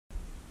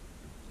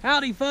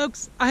Howdy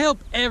folks, I hope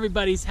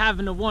everybody's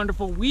having a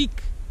wonderful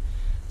week.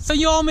 So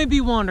you all may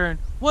be wondering,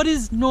 what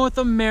is North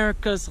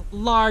America's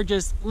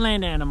largest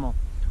land animal?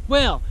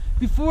 Well,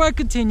 before I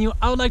continue,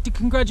 I would like to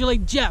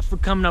congratulate Jeff for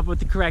coming up with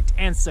the correct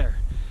answer.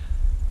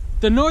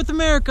 The North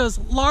America's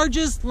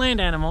largest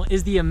land animal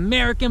is the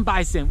American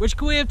bison, which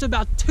can weigh up to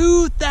about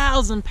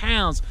 2,000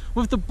 pounds,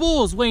 with the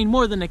bulls weighing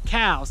more than the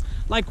cows.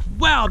 Like,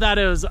 wow, that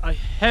is a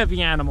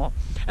heavy animal.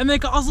 And they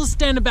can also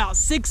stand about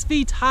 6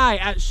 feet high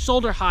at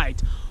shoulder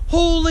height.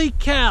 Holy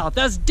cow,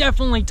 that's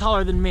definitely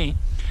taller than me.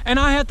 And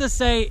I have to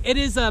say, it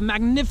is a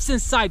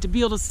magnificent sight to be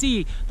able to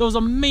see those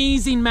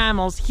amazing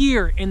mammals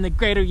here in the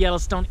greater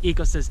Yellowstone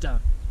ecosystem.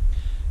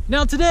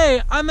 Now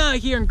today, I'm out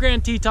here in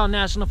Grand Teton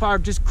National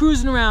Park just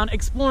cruising around,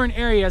 exploring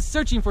areas,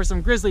 searching for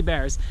some grizzly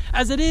bears,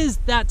 as it is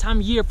that time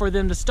of year for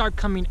them to start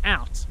coming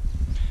out.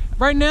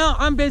 Right now,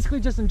 I'm basically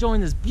just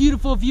enjoying this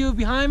beautiful view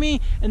behind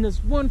me and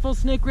this wonderful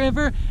Snake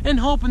River and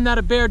hoping that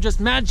a bear just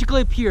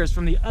magically appears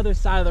from the other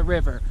side of the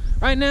river.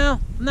 Right now,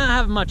 I'm not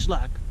having much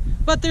luck,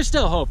 but there's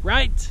still hope,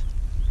 right?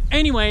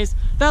 Anyways,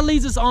 that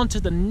leads us on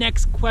to the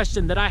next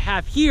question that I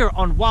have here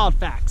on Wild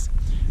Facts.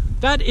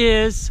 That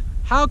is,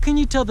 how can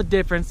you tell the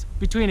difference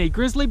between a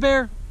grizzly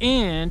bear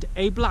and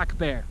a black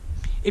bear?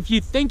 If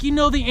you think you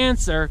know the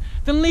answer,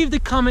 then leave the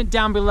comment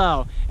down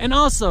below. And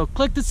also,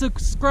 click the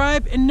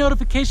subscribe and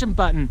notification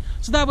button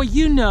so that way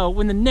you know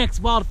when the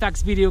next Wild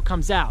Facts video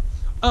comes out.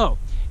 Oh,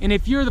 and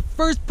if you're the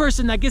first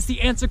person that gets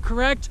the answer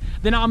correct,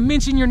 then I'll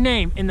mention your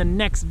name in the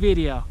next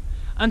video.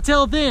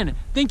 Until then,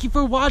 thank you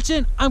for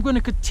watching. I'm going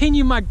to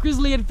continue my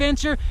grizzly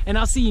adventure, and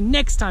I'll see you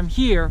next time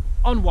here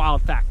on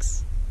Wild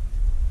Facts.